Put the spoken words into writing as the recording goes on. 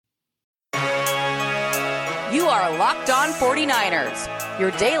You are Locked On 49ers,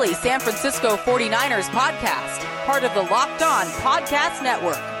 your daily San Francisco 49ers podcast, part of the Locked On Podcast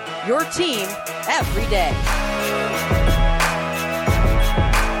Network, your team every day.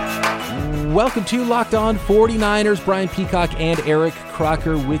 Welcome to Locked On 49ers. Brian Peacock and Eric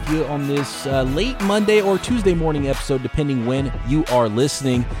Crocker with you on this late Monday or Tuesday morning episode, depending when you are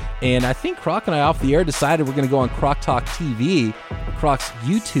listening. And I think Croc and I off the air decided we're going to go on Croc Talk TV, Croc's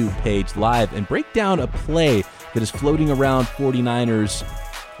YouTube page live, and break down a play that is floating around 49ers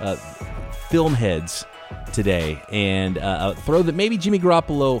film heads today, and a throw that maybe Jimmy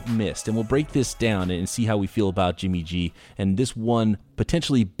Garoppolo missed. And we'll break this down and see how we feel about Jimmy G and this one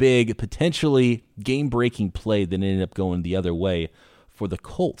potentially big, potentially game-breaking play that ended up going the other way for the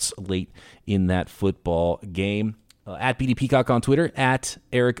Colts late in that football game. At BD Peacock on Twitter, at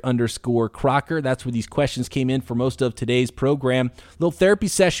Eric_Crocker. That's where these questions came in for most of today's program. Little therapy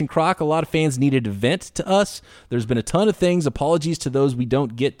session, Croc. A lot of fans needed a vent to us. There's been a ton of things. Apologies to those we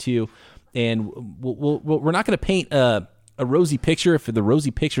don't get to. And we're not going to paint a rosy picture if the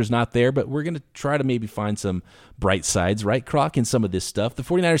rosy picture is not there, but we're going to try to maybe find some bright sides, right, Croc, in some of this stuff. The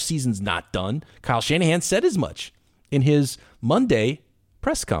 49ers season's not done. Kyle Shanahan said as much in his Monday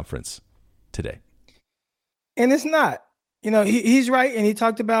press conference today. And it's not. He's right, and he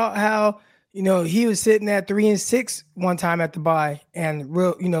talked about how, he was sitting at 3-6 one time at the bye, and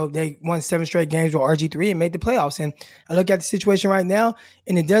they won 7 straight games with RG3 and made the playoffs. And I look at the situation right now,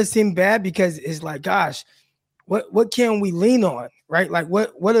 and it does seem bad because it's like, gosh, what can we lean on, right? Like,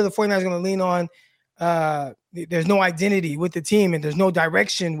 what are the 49ers going to lean on? There's no identity with the team, and there's no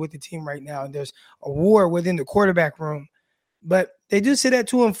direction with the team right now. And there's a war within the quarterback room. But they do sit at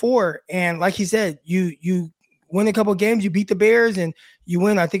 2-4, and like he said, you win a couple of games, you beat the Bears, and you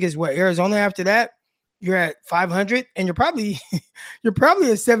win, I think it's Arizona after that. You're at 500, and you're probably a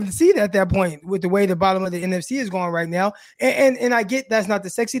 7th seed at that point with the way the bottom of the NFC is going right now. And I get that's not the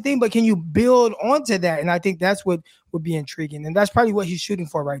sexy thing, but can you build onto that? And I think that's what would be intriguing, and that's probably what he's shooting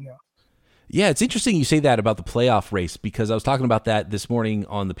for right now. Yeah, it's interesting you say that about the playoff race, because I was talking about that this morning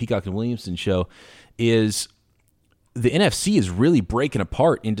on the Peacock and Williamson show. Is the NFC is really breaking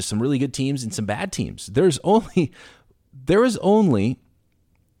apart into some really good teams and some bad teams. There is only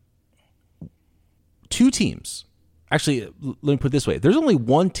 2 teams. Actually, let me put it this way. There's only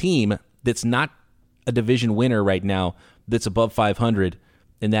one team that's not a division winner right now that's above 500,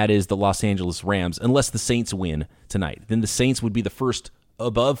 and that is the Los Angeles Rams, unless the Saints win tonight. Then the Saints would be the first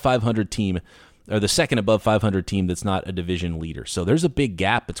above 500 team, or the second above 500 team that's not a division leader. So there's a big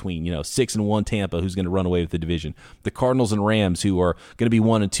gap between 6-1 Tampa, who's going to run away with the division, the Cardinals and Rams, who are going to be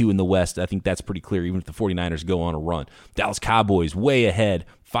 1-2 in the West. I think that's pretty clear, even if the 49ers go on a run. Dallas Cowboys way ahead,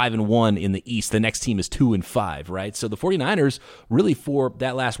 5-1 in the East. The next team is 2-5, right? So the 49ers, really for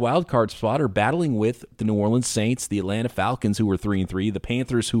that last wild card spot, are battling with the New Orleans Saints, the Atlanta Falcons, who are 3-3, the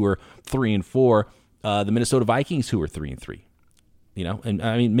Panthers, who are 3-4, the Minnesota Vikings, who are 3-3. And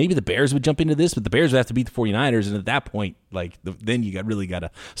I mean, maybe the Bears would jump into this, but the Bears would have to beat the 49ers. And at that point, then you really got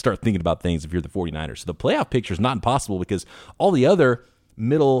to start thinking about things if you're the 49ers. So the playoff picture is not impossible because all the other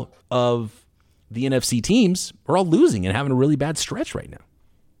middle of the NFC teams are all losing and having a really bad stretch right now.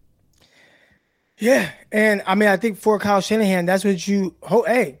 Yeah. And I mean, I think for Kyle Shanahan, that's what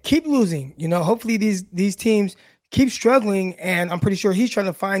keep losing. Hopefully these teams keep struggling, and I'm pretty sure he's trying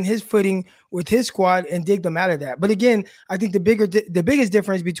to find his footing with his squad and dig them out of that. But again, I think the biggest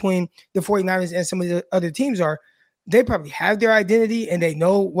difference between the 49ers and some of the other teams are they probably have their identity and they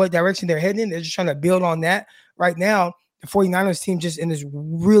know what direction they're heading in. They're just trying to build on that. Right now, the 49ers team just in this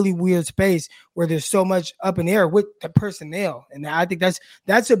really weird space where there's so much up in the air with the personnel. And I think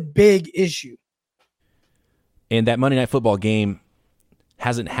that's a big issue. And that Monday Night Football game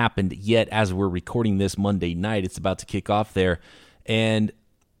hasn't happened yet as we're recording this Monday night. It's about to kick off there. And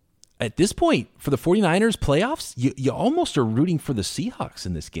at this point, for the 49ers playoffs, you almost are rooting for the Seahawks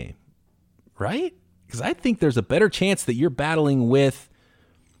in this game, right? Because I think there's a better chance that you're battling with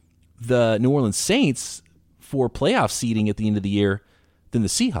the New Orleans Saints for playoff seeding at the end of the year than the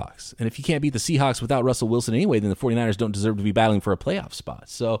Seahawks. And if you can't beat the Seahawks without Russell Wilson anyway, then the 49ers don't deserve to be battling for a playoff spot.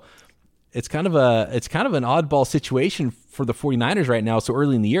 So it's kind of an oddball situation for the 49ers right now so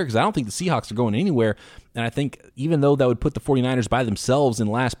early in the year, because I don't think the Seahawks are going anywhere. And I think even though that would put the 49ers by themselves in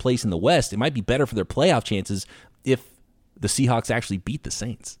last place in the West, it might be better for their playoff chances if the Seahawks actually beat the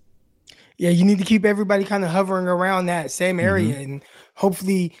Saints. Yeah, you need to keep everybody kind of hovering around that same area, and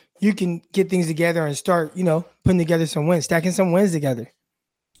hopefully you can get things together and start, putting together some wins, stacking some wins together.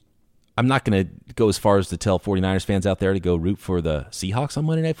 I'm not going to go as far as to tell 49ers fans out there to go root for the Seahawks on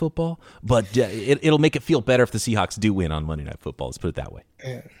Monday Night Football, but it'll make it feel better if the Seahawks do win on Monday Night Football. Let's put it that way.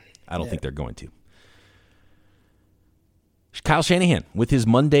 I don't think they're going to. Kyle Shanahan with his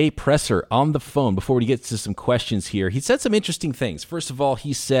Monday presser on the phone before we get to some questions here. He said some interesting things. First of all,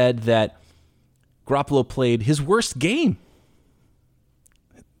 he said that Garoppolo played his worst game.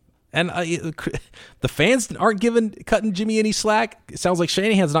 And the fans aren't cutting Jimmy any slack. It sounds like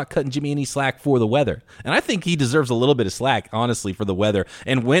Shanahan's not cutting Jimmy any slack for the weather. And I think he deserves a little bit of slack, honestly, for the weather.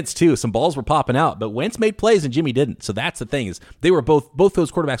 And Wentz, too. Some balls were popping out, but Wentz made plays and Jimmy didn't. So that's the thing, is they were both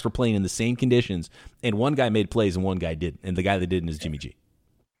those quarterbacks were playing in the same conditions, and one guy made plays and one guy didn't. And the guy that didn't is Jimmy G.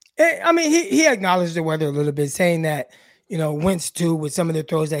 I mean, he acknowledged the weather a little bit, saying that, Wentz too, with some of the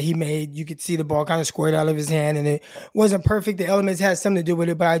throws that he made, you could see the ball kind of squared out of his hand, and it wasn't perfect. The elements had something to do with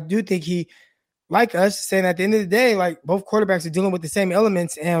it, but I do think he, like us, saying at the end of the day, like, both quarterbacks are dealing with the same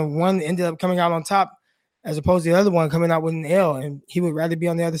elements, and one ended up coming out on top as opposed to the other one coming out with an L, and he would rather be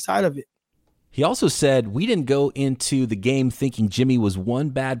on the other side of it. He also said, we didn't go into the game thinking Jimmy was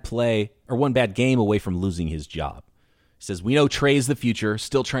one bad play or one bad game away from losing his job. He says, we know Trey's the future,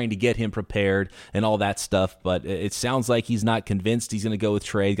 still trying to get him prepared and all that stuff, but it sounds like he's not convinced he's going to go with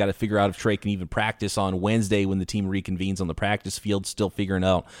Trey. He's got to figure out if Trey can even practice on Wednesday when the team reconvenes on the practice field, still figuring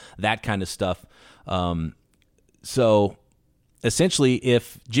out that kind of stuff. So essentially,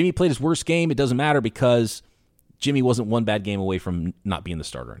 if Jimmy played his worst game, it doesn't matter because Jimmy wasn't one bad game away from not being the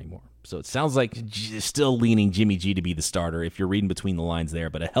starter anymore. So it sounds like still leaning Jimmy G to be the starter if you're reading between the lines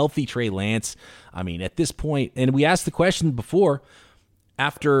there. But a healthy Trey Lance, I mean, at this point, and we asked the question before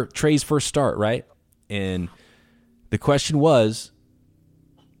after Trey's first start, right? And the question was,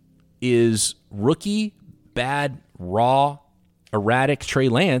 is rookie, bad, raw, erratic Trey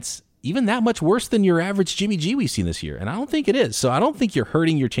Lance even that much worse than your average Jimmy G we've seen this year? And I don't think it is. So I don't think you're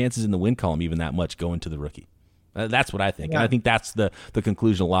hurting your chances in the win column even that much going to the rookie. That's what I think. Yeah. And I think that's the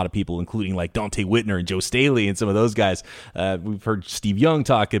conclusion a lot of people, including like Dante Whitner and Joe Staley and some of those guys. We've heard Steve Young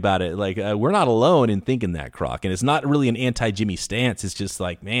talk about it. Like, we're not alone in thinking that, Croc. And it's not really an anti-Jimmy stance. It's just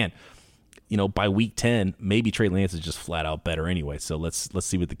like, man, by week 10, maybe Trey Lance is just flat out better anyway. So let's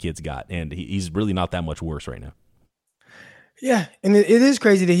see what the kid's got. And he's really not that much worse right now. Yeah, and it is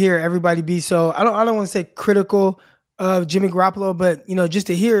crazy to hear everybody be so, I don't want to say critical of Jimmy Garoppolo, but just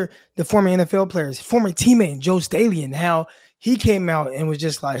to hear the former NFL players, former teammate Joe Staley, and how he came out and was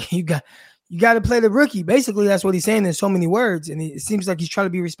just like, you got to play the rookie. Basically, that's what he's saying in so many words, and it seems like he's trying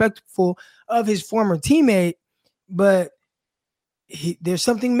to be respectful of his former teammate, but there's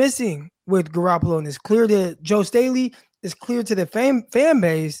something missing with Garoppolo, and it's clear to Joe Staley, it's clear to the fan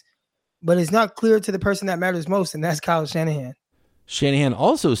base, but it's not clear to the person that matters most, and that's Kyle Shanahan. Shanahan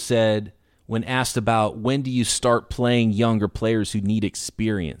also said, when asked about when do you start playing younger players who need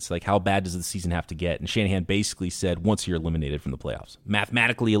experience, like how bad does the season have to get? And Shanahan basically said, once you're eliminated from the playoffs.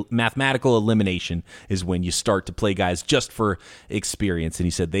 Mathematical elimination is when you start to play guys just for experience. And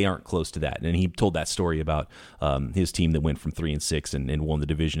he said they aren't close to that. And he told that story about his team that went from 3-6 and won the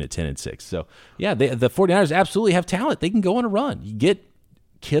division at 10-6. So, yeah, the 49ers absolutely have talent. They can go on a run. You get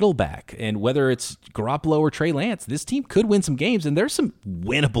Kittle back, and whether it's Garoppolo or Trey Lance, this team could win some games, and there's some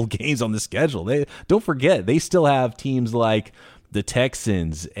winnable games on the schedule. Don't forget, they still have teams like the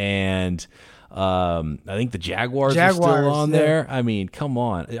Texans and I think the Jaguars are still on there. I mean, come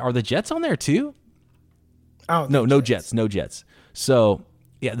on. Are the Jets on there too? No Jets. So,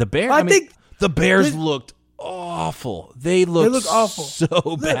 yeah, the Bears, the Bears looked awful. They look awful.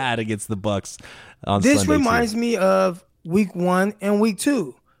 So bad against the Bucs on Sunday. This reminds me of week 1 and week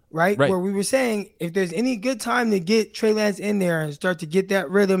 2, right? Where we were saying if there's any good time to get Trey Lance in there and start to get that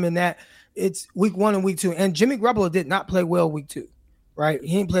rhythm, and that it's week 1 and week 2. And Jimmy Garoppolo did not play well week 2, right?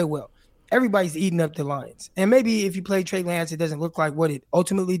 He didn't play well. Everybody's eating up the Lions. And maybe if you play Trey Lance, it doesn't look like what it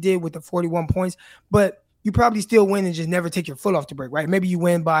ultimately did with the 41 points, but you probably still win and just never take your foot off the brake, right? Maybe you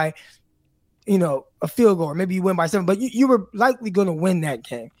win by, a field goal, or maybe you win by 7, but you were likely going to win that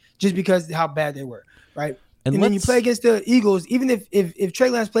game just because of how bad they were, right? And then you play against the Eagles, even if Trey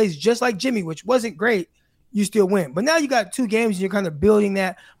Lance plays just like Jimmy, which wasn't great, you still win. But now you got 2 games, and you're kind of building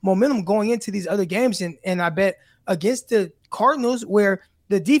that momentum going into these other games. And I bet against the Cardinals, where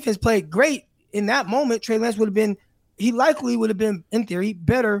the defense played great in that moment, Trey Lance likely would have been, in theory,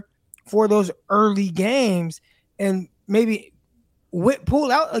 better for those early games, and maybe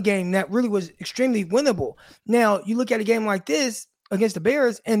pull out a game that really was extremely winnable. Now, you look at a game like this against the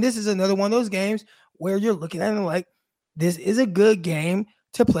Bears, and this is another one of those games where you're looking at it like, this is a good game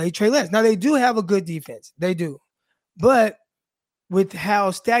to play Trey Lance. Now, they do have a good defense. They do. But with how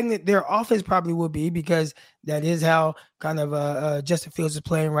stagnant their offense probably will be, because that is how kind of Justin Fields is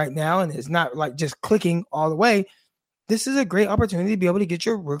playing right now, and it's not like just clicking all the way, this is a great opportunity to be able to get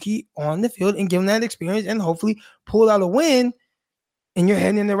your rookie on the field and give him that experience and hopefully pull out a win, and you're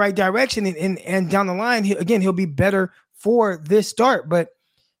heading in the right direction. And down the line, he'll be better for this start, but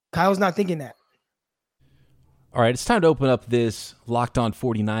Kyle's not thinking that. All right, it's time to open up this Locked On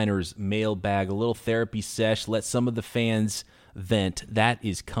 49ers mailbag, a little therapy sesh. Let some of the fans vent. That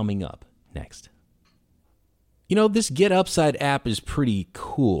is coming up next. You know, this Get Upside app is pretty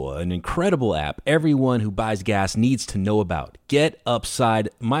cool, an incredible app everyone who buys gas needs to know about. Get Upside.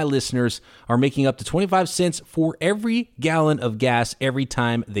 My listeners are making up to 25 cents for every gallon of gas every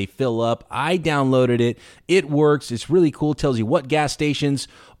time they fill up. I downloaded it. It works. It's really cool. It tells you what gas stations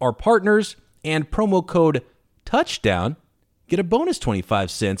are partners, and promo code Touchdown, get a bonus 25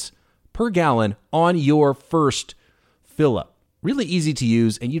 cents per gallon on your first fill up. Really easy to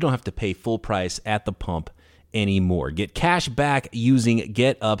use, and you don't have to pay full price at the pump anymore. Get cash back using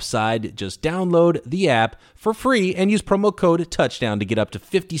Get Upside. Just download the app for free and use promo code Touchdown to get up to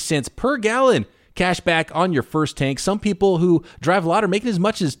 50 cents per gallon cash back on your first tank. Some people who drive a lot are making as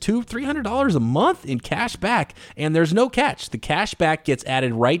much as $200-$300 a month in cash back, and there's no catch. The cash back gets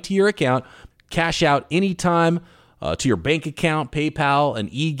added right to your account. Cash out anytime to your bank account, PayPal, an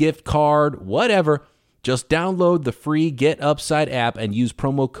e-gift card, whatever. Just download the free Get Upside app and use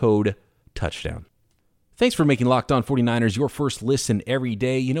promo code Touchdown. Thanks for making Locked On 49ers your first listen every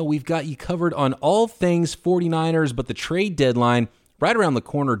day. You know, we've got you covered on all things 49ers, but the trade deadline right around the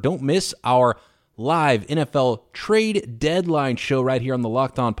corner. Don't miss our live NFL trade deadline show right here on the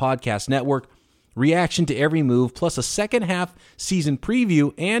Locked On Podcast Network. Reaction to every move, plus a second half season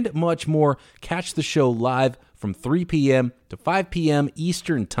preview, and much more. Catch the show live from 3 p.m. to 5 p.m.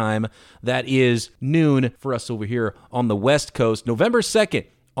 Eastern Time. That is noon for us over here on the West Coast. November 2nd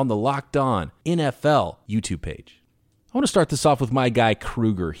on the Locked On NFL YouTube page. I want to start this off with my guy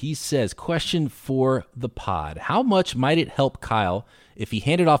Kruger. He says, question for the pod. How much might it help Kyle if he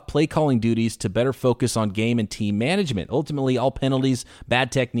handed off play calling duties to better focus on game and team management? Ultimately, all penalties,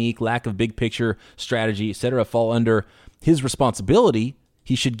 bad technique, lack of big picture strategy, etc. fall under his responsibility.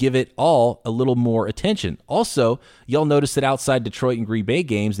 He should give it all a little more attention. Also, y'all notice that outside Detroit and Green Bay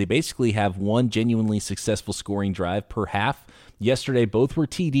games, they basically have one genuinely successful scoring drive per half. Yesterday, both were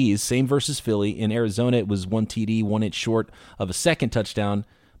TDs, same versus Philly. In Arizona, it was one TD, 1 inch short of a second touchdown.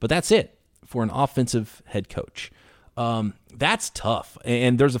 But that's it for an offensive head coach. That's tough.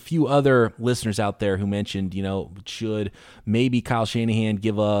 And there's a few other listeners out there who mentioned, you know, should maybe Kyle Shanahan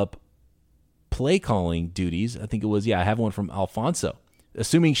give up play calling duties? I think it was, I have one from Alfonso.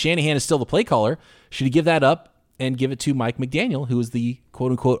 Assuming Shanahan is still the play caller, should he give that up and give it to Mike McDaniel, who is the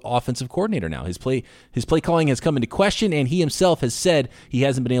quote-unquote offensive coordinator now? His play calling has come into question, and he himself has said he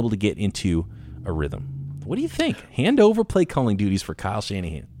hasn't been able to get into a rhythm. What do you think? Hand over play calling duties for Kyle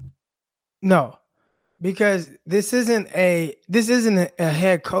Shanahan? No, because this isn't a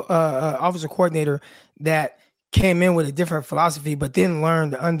head offensive coordinator that came in with a different philosophy, but then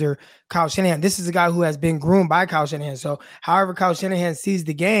learned under Kyle Shanahan. This is a guy who has been groomed by Kyle Shanahan. So however Kyle Shanahan sees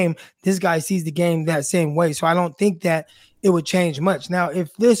the game, this guy sees the game that same way. So I don't think that it would change much. Now, if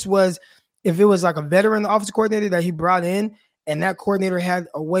it was like a veteran offensive coordinator that he brought in, and that coordinator had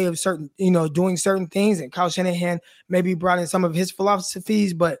a way of doing certain things, and Kyle Shanahan maybe brought in some of his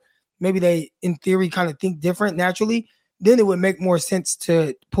philosophies, but maybe they, in theory, kind of think different naturally, then it would make more sense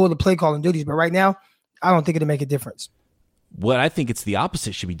to pull the play calling duties. But right now, I don't think it'll make a difference. What I think it's the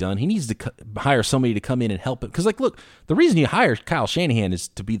opposite should be done. He needs to hire somebody to come in and help him. Because, look, the reason you hire Kyle Shanahan is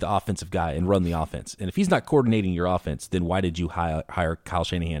to be the offensive guy and run the offense. And if he's not coordinating your offense, then why did you hire Kyle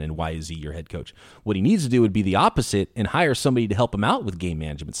Shanahan, and why is he your head coach? What he needs to do would be the opposite and hire somebody to help him out with game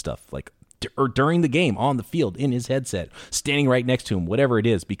management stuff, or during the game, on the field, in his headset, standing right next to him, whatever it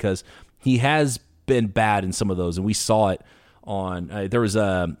is, because he has been bad in some of those, and we saw it on there was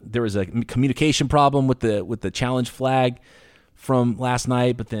a communication problem with the challenge flag from last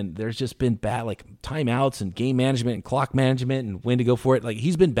night, but then there's just been bad timeouts and game management and clock management and when to go for it.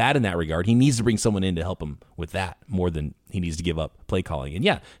 He's been bad in that regard. He needs to bring someone in to help him with that more than he needs to give up play calling. And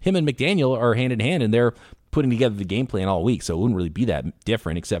him and McDaniel are hand in hand, and they're putting together the game plan all week, so it wouldn't really be that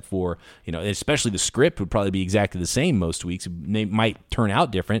different, except for, especially the script would probably be exactly the same most weeks. They might turn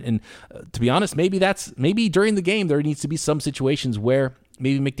out different, and to be honest, maybe during the game there needs to be some situations where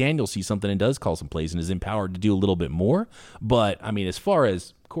maybe McDaniel sees something and does call some plays and is empowered to do a little bit more. But I mean, as far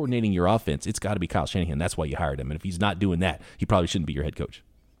as coordinating your offense, it's got to be Kyle Shanahan. That's why you hired him, and if he's not doing that, he probably shouldn't be your head coach.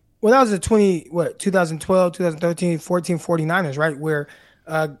 Well, that was the 2012, 2013, 14 49ers, right, where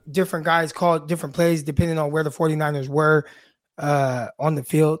different guys called different plays depending on where the 49ers were on the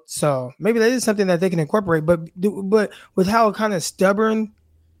field. So maybe that is something that they can incorporate. But with how kind of stubborn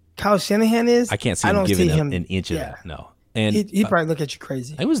Kyle Shanahan is, I can't see him giving him an inch of that. No. And he'd probably look at you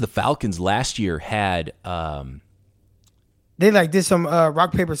crazy. It was the Falcons last year had They like did some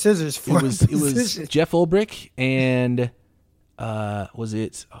rock, paper, scissors for it was Jeff Ulbrich and was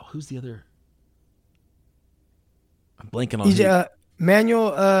it who's the other? I'm blanking on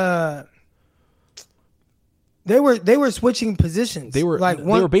Manuel. They were switching positions. They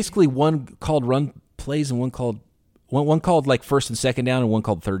were basically one called run plays and one called like first and second down and one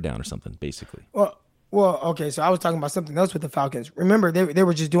called third down or something, basically. Well, okay. So I was talking about something else with the Falcons. Remember, they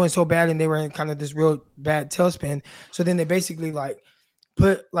were just doing so bad and they were in kind of this real bad tailspin. So then they basically like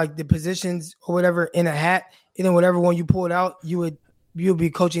put like the positions or whatever in a hat, and then whatever one you pulled out, you'll be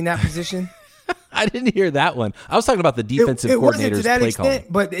coaching that position. I didn't hear that one. I was talking about the defensive coordinators. It wasn't to that play extent,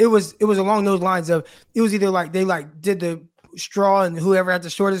 but it was along those lines of it was either like they like did the straw and whoever had the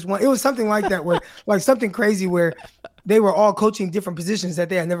shortest one. It was something like that where like something crazy where they were all coaching different positions that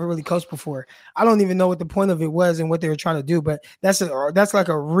they had never really coached before. I don't even know what the point of it was and what they were trying to do, but that's like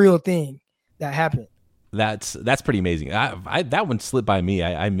a real thing that happened. That's pretty amazing. I that one slipped by me.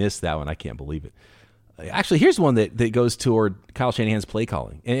 I missed that one. I can't believe it. Actually, here's one that goes toward Kyle Shanahan's play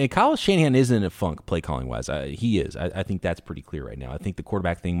calling. And Kyle Shanahan isn't in a funk play calling wise. He is. I think that's pretty clear right now. I think the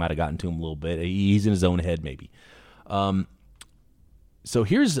quarterback thing might have gotten to him a little bit. He's in his own head maybe. So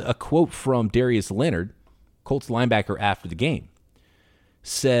here's a quote from Darius Leonard, Colts linebacker, after the game.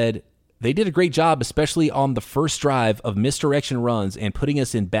 Said, "They did a great job, especially on the first drive of misdirection runs and putting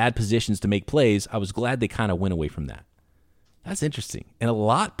us in bad positions to make plays. I was glad they kind of went away from that." That's interesting. And a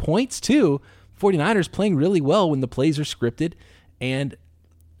lot points to 49ers playing really well when the plays are scripted, and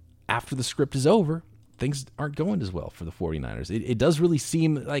after the script is over, things aren't going as well for the 49ers. It does really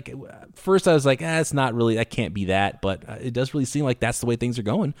seem like, first I was like, it's not really, that can't be that, but it does really seem like that's the way things are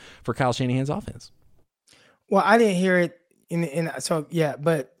going for Kyle Shanahan's offense. Well, I didn't hear it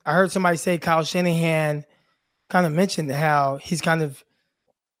but I heard somebody say Kyle Shanahan kind of mentioned how he's kind of,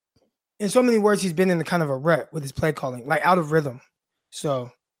 in so many words, he's been in a kind of a rut with his play calling, like out of rhythm.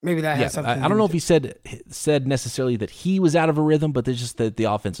 So maybe that has something. I don't know if he said necessarily that he was out of a rhythm, but there's just that the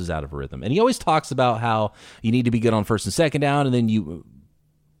offense was out of a rhythm. And he always talks about how you need to be good on first and second down, and then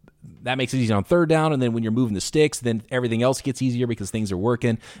that makes it easy on third down, and then when you're moving the sticks, then everything else gets easier because things are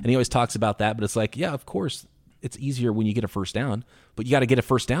working. And he always talks about that, but it's like, yeah, of course, it's easier when you get a first down, but you got to get a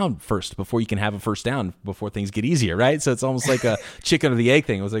first down first before you can have a first down before things get easier, right? So it's almost like a chicken or the egg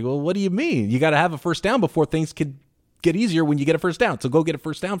thing. I was like, well, what do you mean? You got to have a first down before things could get easier when you get a first down. So go get a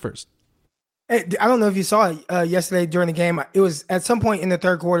first down first. Hey, I don't know if you saw it yesterday during the game. It was at some point in the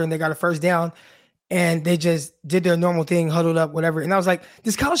third quarter and they got a first down and they just did their normal thing, huddled up, whatever. And I was like,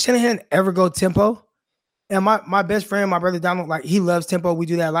 does Kyle Shanahan ever go tempo? And my best friend, my brother Donald, like he loves tempo. We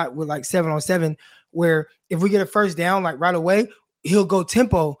do that a lot with like 7-on-7, where if we get a first down, like right away, he'll go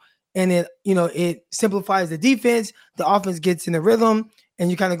tempo. And it simplifies the defense. The offense gets in the rhythm and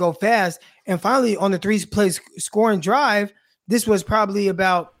you kind of go fast. And finally, on the 3-play scoring drive, this was probably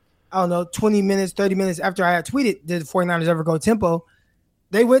about, 20 minutes, 30 minutes after I had tweeted, did the 49ers ever go tempo?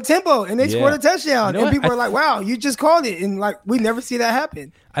 They went tempo and they scored a touchdown. And people were like, wow, you just called it. And like, we never see that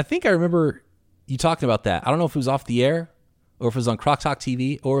happen. I think I remember you talking about that. I don't know if it was off the air or if it was on Croc Talk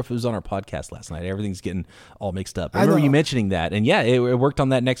TV or if it was on our podcast last night. Everything's getting all mixed up. I remember you mentioning that. And yeah, it worked on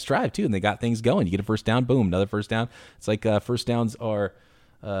that next drive too. And they got things going. You get a first down, boom, another first down. It's like first downs are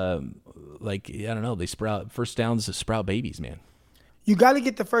they sprout. First downs sprout babies, man. You got to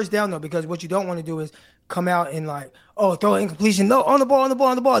get the first down though, because what you don't want to do is come out and like, throw an incompletion. No, on the ball.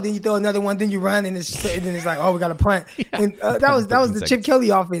 Then you throw another one. Then you run and it's like, we got a punt. Yeah, and that was the Chip Kelly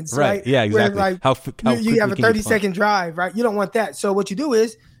offense, right? Yeah, exactly. Where, like, how you have a 30-second drive, right? You don't want that. So what you do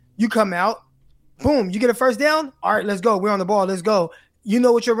is you come out, boom, you get a first down. All right, let's go. We're on the ball. Let's go. You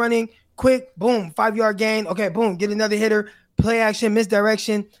know what you're running. Quick, boom, 5-yard gain. Okay, boom, get another hitter. Play action,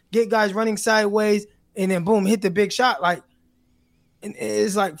 misdirection, get guys running sideways, and then boom, hit the big shot. Like, and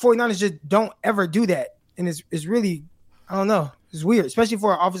it's like 49ers just don't ever do that. And it's really, I don't know, it's weird, especially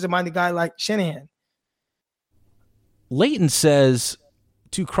for an offensive-minded guy like Shanahan. Leighton says,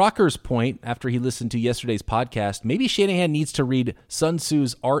 to Crocker's point, after he listened to yesterday's podcast, maybe Shanahan needs to read Sun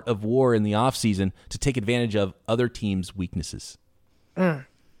Tzu's Art of War in the offseason to take advantage of other teams' weaknesses.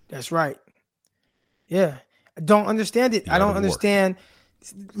 That's right. Yeah. I don't understand it. I don't understand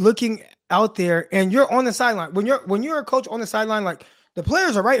looking out there and you're on the sideline. When you're a coach on the sideline, like the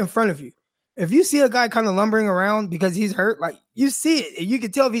players are right in front of you. If you see a guy kind of lumbering around because he's hurt, like you see it, you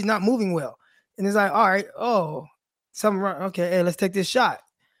can tell if he's not moving well. And it's like, all right, something wrong. Okay, hey, let's take this shot.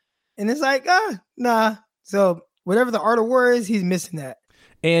 And it's like, nah. So whatever the art of war is, he's missing that.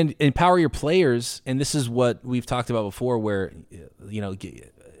 And empower your players, and this is what we've talked about before, where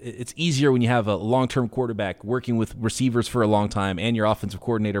it's easier when you have a long-term quarterback working with receivers for a long time and your offensive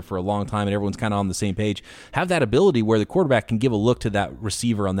coordinator for a long time, and everyone's kind of on the same page. Have that ability where the quarterback can give a look to that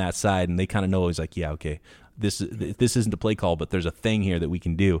receiver on that side, and they kind of know, he's like, yeah, okay, this isn't a play call, but there's a thing here that we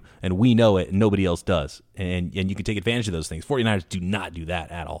can do, and we know it, and nobody else does. And you can take advantage of those things. 49ers do not do that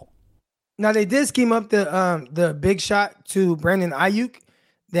at all. Now, they did scheme up the big shot to Brandon Ayuk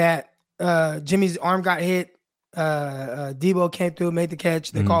that Jimmy's arm got hit. Debo came through, made the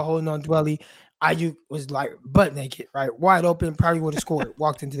catch. They called holding on Dwelly. Ayuk was like butt naked, right? Wide open, probably would have scored,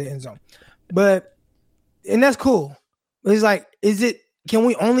 walked into the end zone. And that's cool. But it's like, can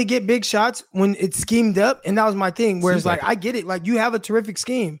we only get big shots when it's schemed up? And that was my thing, where it's like, I get it. Like, you have a terrific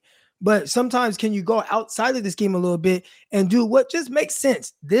scheme, but sometimes can you go outside of the scheme a little bit and do what just makes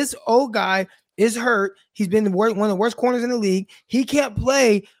sense? This old guy is hurt. He's been one of the worst corners in the league. He can't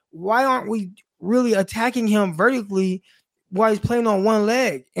play. Why aren't we really attacking him vertically while he's playing on one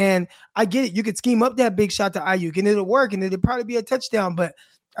leg? And I get it. You could scheme up that big shot to Ayuk and it'll work and it'll probably be a touchdown, but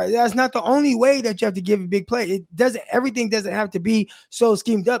that's not the only way that you have to give a big play. Everything doesn't have to be so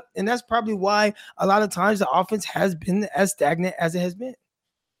schemed up. And that's probably why a lot of times the offense has been as stagnant as it has been.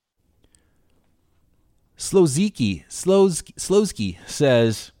 Slowski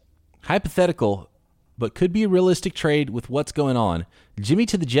says, hypothetical, but could be a realistic trade with what's going on. Jimmy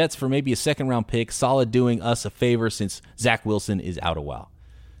to the Jets for maybe a second-round pick. Solid, doing us a favor since Zach Wilson is out a while.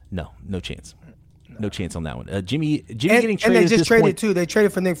 No chance. No chance on that one. Jimmy getting traded. And they just traded point, too. They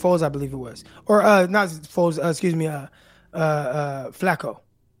traded for Nick Foles, I believe it was, or not Foles. Excuse me, Flacco.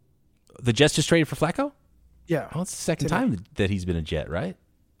 The Jets just traded for Flacco. Yeah. Well, it's the second time that he's been a Jet, right?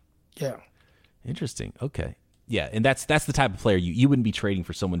 Yeah. Interesting. Okay. Yeah, and that's the type of player you wouldn't be trading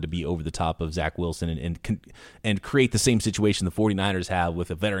for someone to be over the top of Zach Wilson and create the same situation the 49ers have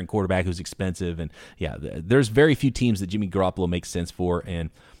with a veteran quarterback who's expensive. And yeah, there's very few teams that Jimmy Garoppolo makes sense for, and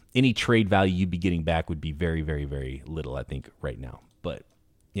any trade value you'd be getting back would be very, very, very little, I think, right now. But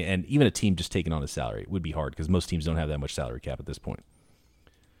yeah, and even a team just taking on a salary would be hard because most teams don't have that much salary cap at this point.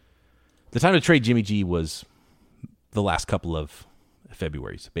 The time to trade Jimmy G was the last couple of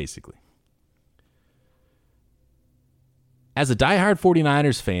Februarys, basically. As a diehard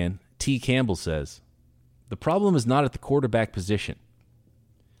 49ers fan, T. Campbell says, the problem is not at the quarterback position.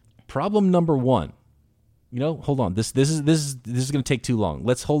 Problem number one. Hold on. This is going to take too long.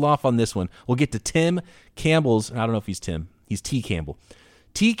 Let's hold off on this one. We'll get to Tim Campbell's. I don't know if he's Tim. He's T. Campbell.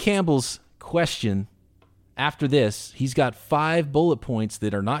 T. Campbell's question after this. He's got 5 bullet points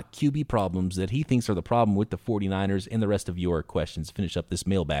that are not QB problems that he thinks are the problem with the 49ers, and the rest of your questions. Finish up this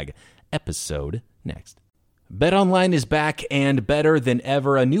mailbag episode next. BetOnline is back and better than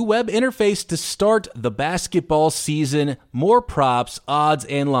ever. A new web interface to start the basketball season. More props, odds,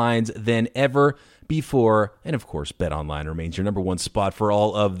 and lines than ever before. And of course, BetOnline remains your number one spot for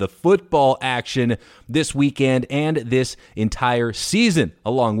all of the football action this weekend and this entire season,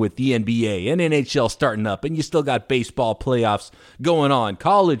 along with the NBA and NHL starting up. And you still got baseball playoffs going on,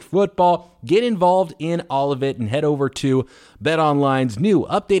 college football. Get involved in all of it and head over to BetOnline's new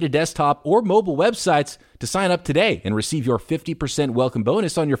updated desktop or mobile websites to sign up today and receive your 50% welcome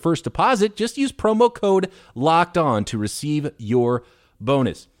bonus on your first deposit. Just use promo code LOCKEDON to receive your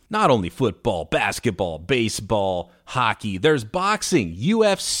bonus. Not only football, basketball, baseball, hockey, there's boxing,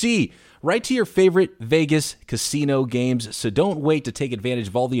 UFC, right to your favorite Vegas casino games. So don't wait to take advantage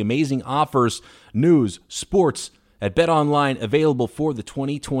of all the amazing offers, news, sports at BetOnline, available for the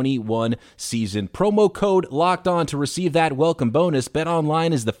 2021 season. Promo code Locked On to receive that welcome bonus.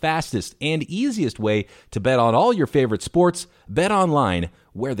 BetOnline is the fastest and easiest way to bet on all your favorite sports. BetOnline,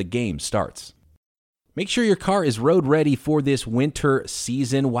 where the game starts. Make sure your car is road ready for this winter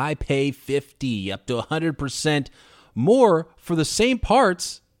season. Why pay 50 up to 100% more for the same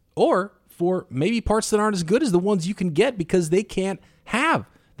parts, or for maybe parts that aren't as good as the ones you can get because they can't have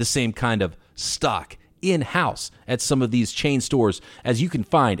the same kind of stock in-house at some of these chain stores as you can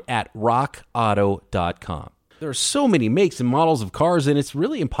find at rockauto.com. There are so many makes and models of cars, and it's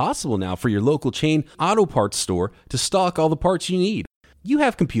really impossible now for your local chain auto parts store to stock all the parts you need. You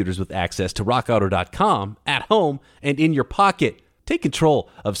have computers with access to rockauto.com at home and in your pocket. Take control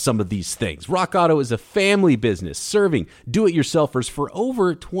of some of these things. Rock Auto is a family business serving do-it-yourselfers for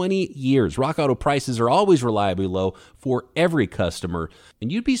over 20 years. Rock Auto prices are always reliably low for every customer,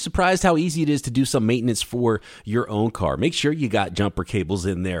 and you'd be surprised how easy it is to do some maintenance for your own car. Make sure you got jumper cables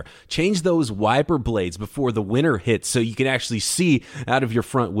in there. Change those wiper blades before the winter hits so you can actually see out of your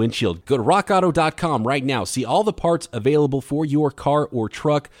front windshield. Go to rockauto.com right now. See all the parts available for your car or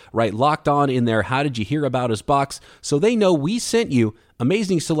truck. Write Locked On in there. How did you hear about us box so they know we sent you you.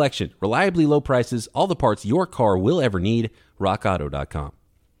 Amazing selection, reliably low prices, all the parts your car will ever need. RockAuto.com. All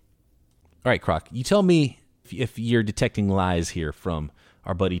right, Croc, you tell me if you're detecting lies here from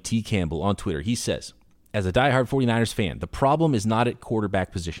our buddy T. Campbell on Twitter. He says, as a diehard 49ers fan, the problem is not at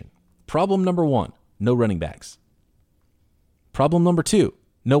quarterback position. Problem number 1, no running backs. Problem number 2,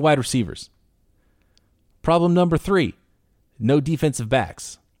 no wide receivers. Problem number 3, no defensive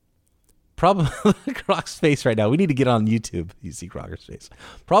backs. Problem Croc's face right now. We need to get on YouTube. You see Crocker's face.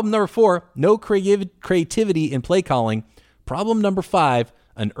 Problem number 4, no creativity in play calling. Problem number 5,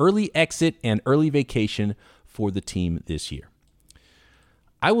 an early exit and early vacation for the team this year.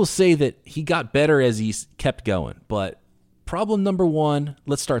 I will say that he got better as he kept going, but problem number 1,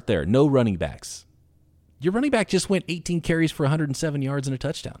 let's start there. No running backs. Your running back just went 18 carries for 107 yards and a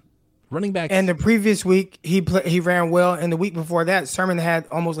touchdown. Running back. And the previous week, he ran well, and the week before that, Sermon had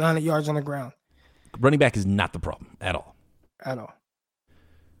almost 100 yards on the ground. Running back is not the problem at all. At all.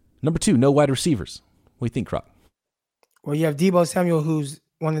 Number 2, no wide receivers. What do you think, Croc? Well, you have Deebo Samuel, who's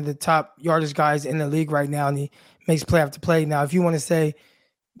one of the top yardage guys in the league right now, and he makes play after play. Now, if you want to say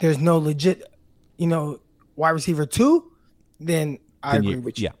there's no legit, wide receiver 2, then I agree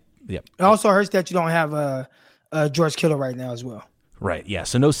with you. Yeah. It also hurts that you don't have a George Kittle right now as well. Right, yeah.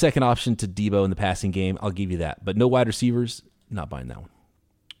 So no second option to Deebo in the passing game. I'll give you that. But no wide receivers, not buying that one.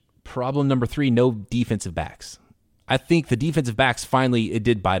 Problem number 3, no defensive backs. I think the defensive backs finally, it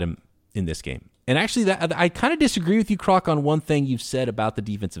did bite him in this game. And actually, that I kind of disagree with you, Croc, on one thing you've said about the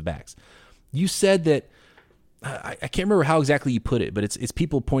defensive backs. You said that, I can't remember how exactly you put it, but it's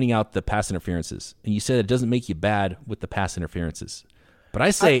people pointing out the pass interferences. And you said it doesn't make you bad with the pass interferences. But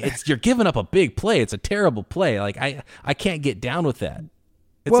I say you're giving up a big play. It's a terrible play. Like I can't get down with that.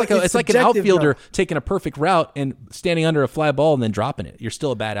 It's like an outfielder taking a perfect route and standing under a fly ball and then dropping it. You're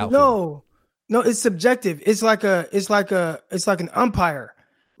still a bad outfielder. No, it's subjective. It's like an umpire,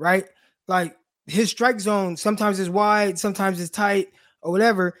 right? Like his strike zone sometimes is wide, sometimes it's tight or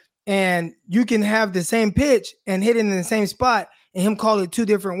whatever. And you can have the same pitch and hit it in the same spot and him call it 2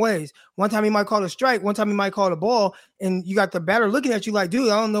 different ways. One time he might call it a strike, one time he might call it a ball, and you got the batter looking at you like, dude,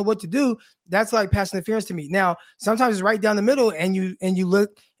 I don't know what to do. That's like pass interference to me. Now, sometimes it's right down the middle and you look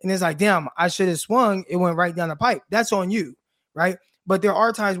and it's like, damn, I should have swung. It went right down the pipe. That's on you, right? But there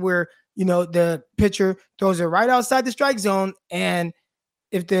are times where, the pitcher throws it right outside the strike zone, and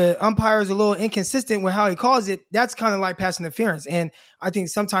if the umpire is a little inconsistent with how he calls it, that's kind of like pass interference. And I think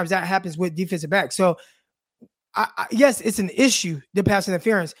sometimes that happens with defensive backs. So, yes, it's an issue, the pass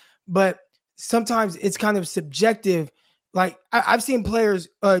interference, but sometimes it's kind of subjective. Like I've seen players,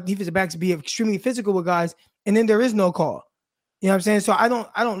 defensive backs, be extremely physical with guys, and then there is no call. You know what I'm saying? So I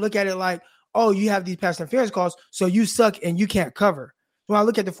don't look at it like, oh, you have these pass interference calls, so you suck and you can't cover. When I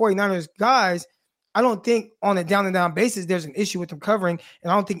look at the 49ers guys, I don't think on a down-and-down basis there's an issue with them covering,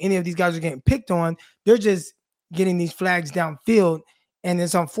 and I don't think any of these guys are getting picked on. They're just getting these flags downfield, and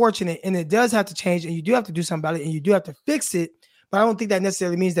it's unfortunate, and it does have to change, and you do have to do something about it, and you do have to fix it, but I don't think that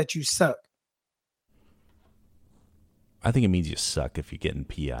necessarily means that you suck. I think it means you suck if you're getting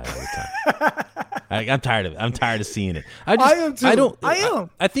PI all the time. I'm tired of it. I'm tired of seeing it. I am too. I am.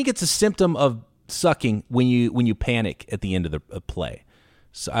 I think it's a symptom of sucking when you panic at the end of the play.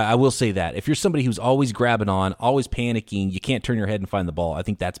 So I will say that if you're somebody who's always grabbing on, always panicking, you can't turn your head and find the ball. I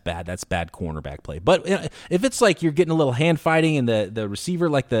think that's bad. That's bad cornerback play. But if it's like you're getting a little hand fighting and the receiver,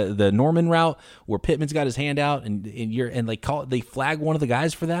 like the Norman route where Pittman's got his hand out and they flag one of the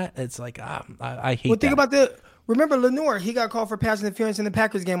guys for that, it's like I hate. Well, think about remember Lenoir? He got called for pass interference in the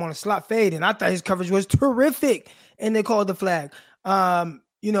Packers game on a slot fade, and I thought his coverage was terrific, and they called the flag.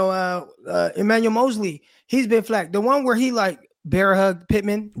 Emmanuel Mosley, he's been flagged. The one where he bear hug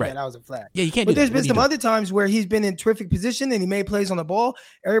Pittman, right? Yeah, that was a flag. Yeah, you can't. But there's been some other times where he's been in terrific position and he made plays on the ball.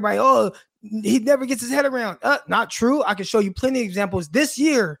 Everybody, he never gets his head around. Not true. I can show you plenty of examples this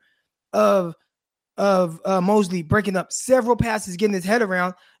year of Mosley breaking up several passes, getting his head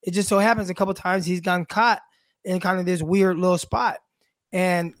around. It just so happens a couple times he's gotten caught in kind of this weird little spot.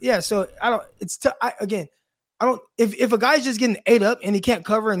 And yeah, so I don't. I don't. If a guy's just getting ate up and he can't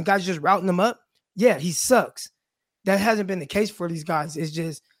cover and the guy's just routing him up, yeah, he sucks. That hasn't been the case for these guys. It's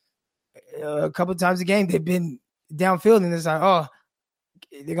just a couple of times a game they've been downfield and it's like,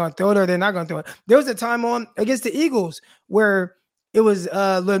 they're going to throw it or they're not going to throw it. There was a time against the Eagles where it was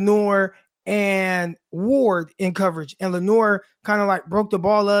Lenoir and Ward in coverage, and Lenoir kind of broke the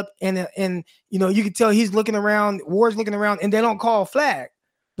ball up, and you could tell he's looking around, Ward's looking around, and they don't call a flag.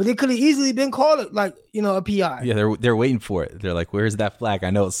 But it could have easily been called a PI. Yeah, they're waiting for it. They're like, where's that flag? I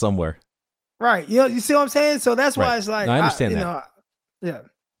know it's somewhere. Right. You see what I'm saying? So that's why it's like, no, I understand that. Yeah.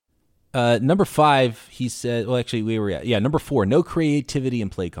 Number 5, he said, well, actually, we were at, number 4, no creativity in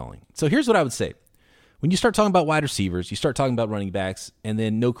play calling. So here's what I would say. When you start talking about wide receivers, you start talking about running backs, and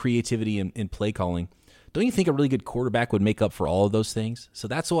then no creativity in play calling, don't you think a really good quarterback would make up for all of those things? So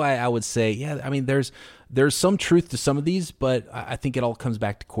that's why I would say, there's some truth to some of these, but I think it all comes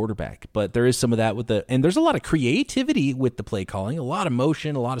back to quarterback. But there is some of that and there's a lot of creativity with the play calling, a lot of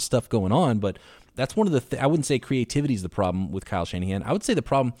motion, a lot of stuff going on, but that's one of the I wouldn't say creativity is the problem with Kyle Shanahan. I would say the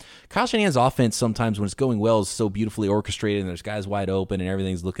problem, Kyle Shanahan's offense sometimes when it's going well is so beautifully orchestrated and there's guys wide open and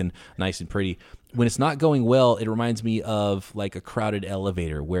everything's looking nice and pretty. When it's not going well, it reminds me of like a crowded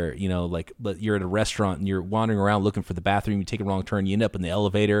elevator where, like you're at a restaurant and you're wandering around looking for the bathroom, you take a wrong turn, you end up in the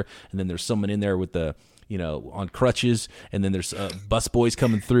elevator, and then there's someone in there with the on crutches, and then there's bus boys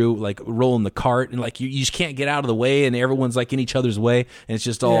coming through, like rolling the cart, and like you just can't get out of the way, and everyone's like in each other's way, and it's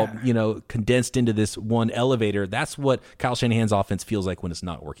just all condensed into this one elevator. That's what Kyle Shanahan's offense feels like when it's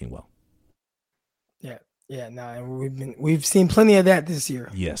not working well. And we've seen plenty of that this year.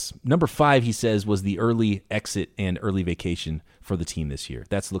 Yes, number 5, he says, was the early exit and early vacation for the team this year.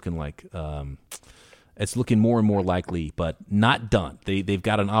 That's looking like. It's looking more and more likely, but not done. They've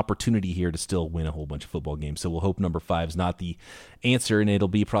got an opportunity here to still win a whole bunch of football games. So we'll hope number 5 is not the answer, and it'll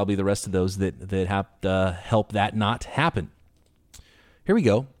be probably the rest of those that have to help that not happen. Here we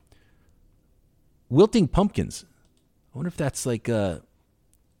go. Wilting Pumpkins. I wonder if that's like a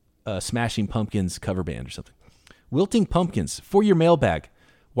Smashing Pumpkins cover band or something. Wilting Pumpkins, for your mailbag.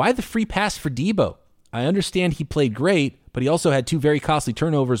 Why the free pass for Debo? I understand he played great, but he also had 2 very costly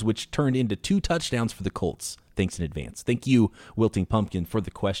turnovers, which turned into 2 touchdowns for the Colts. Thanks in advance. Thank you, Wilting Pumpkin, for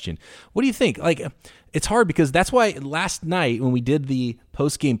the question. What do you think? Like, it's hard because that's why last night when we did the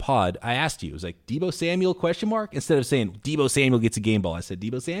post-game pod, I asked you, it was like, Debo Samuel, ? Instead of saying, Debo Samuel gets a game ball, I said,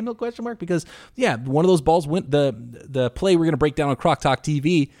 Debo Samuel, ? Because, one of those balls went, the play we're going to break down on Croc Talk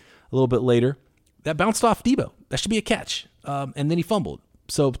TV a little bit later, that bounced off Debo. That should be a catch. And then he fumbled.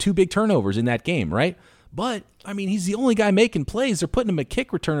 So 2 big turnovers in that game, right? But, he's the only guy making plays. They're putting him a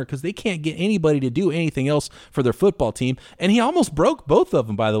kick returner because they can't get anybody to do anything else for their football team. And he almost broke both of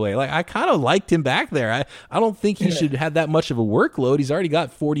them, by the way. Like, I kind of liked him back there. I don't think he should have that much of a workload. He's already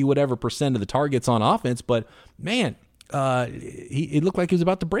got 40% of the targets on offense. But, man, it looked like he was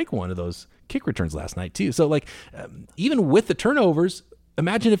about to break one of those kick returns last night, too. So, even with the turnovers,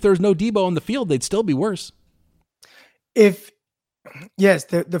 imagine if there was no Debo on the field, they'd still be worse. Yes,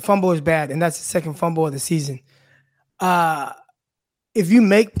 the fumble is bad, and that's the second fumble of the season. If you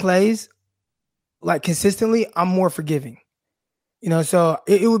make plays like consistently, I'm more forgiving. So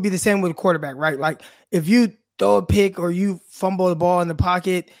it would be the same with a quarterback, right? Like if you throw a pick or you fumble the ball in the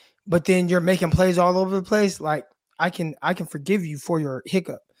pocket, but then you're making plays all over the place, like I can forgive you for your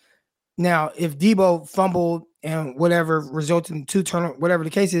hiccup. Now, if Debo fumbled and whatever resulted in 2 turnovers, whatever the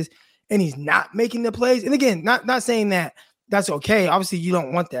case is, and he's not making the plays, and again, not saying that that's okay. Obviously, you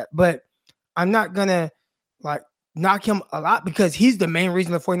don't want that. But I'm not going to knock him a lot because he's the main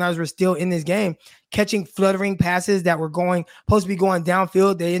reason the 49ers were still in this game, catching fluttering passes that were supposed to be going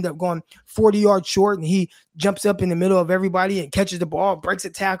downfield. They end up going 40 yards short, and he jumps up in the middle of everybody and catches the ball, breaks a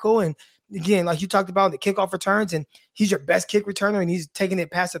tackle. And again, like you talked about, the kickoff returns, and he's your best kick returner, and he's taking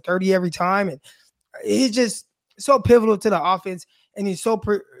it past the 30 every time. And he's just so pivotal to the offense. And he's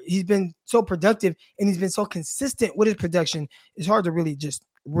been so productive, and he's been so consistent with his production. It's hard to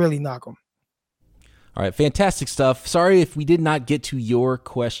really knock him. All right, fantastic stuff. Sorry if we did not get to your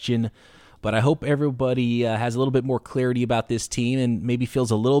question, but I hope everybody has a little bit more clarity about this team and maybe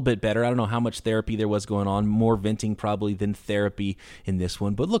feels a little bit better. I don't know how much therapy there was going on, more venting probably than therapy in this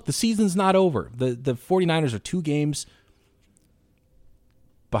one. But look, the season's not over. The 49ers are 2 games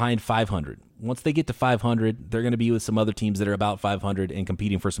behind 500. Once they get to 500, they're going to be with some other teams that are about 500 and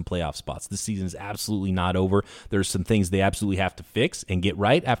competing for some playoff spots. This season is absolutely not over. There's some things they absolutely have to fix and get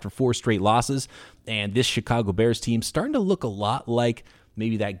right after 4 straight losses. And this Chicago Bears team starting to look a lot like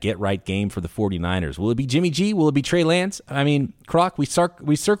maybe that get-right game for the 49ers. Will it be Jimmy G? Will it be Trey Lance? Croc, we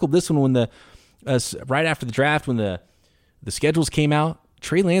circled this one when right after the draft when the schedules came out.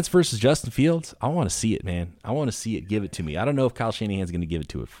 Trey Lance versus Justin Fields. I want to see it, man. I want to see it. Give it to me. I don't know if Kyle Shanahan's going to give it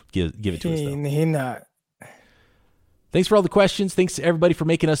to us. Give it to us, though. He not. Thanks for all the questions. Thanks to everybody for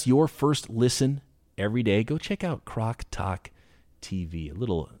making us your first listen every day. Go check out Croc Talk TV. A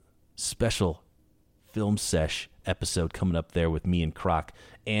little special film sesh episode coming up there with me and Croc.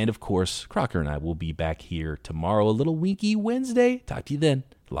 And, of course, Crocker and I will be back here tomorrow. A little Winky Wednesday. Talk to you then.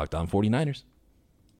 Locked On 49ers.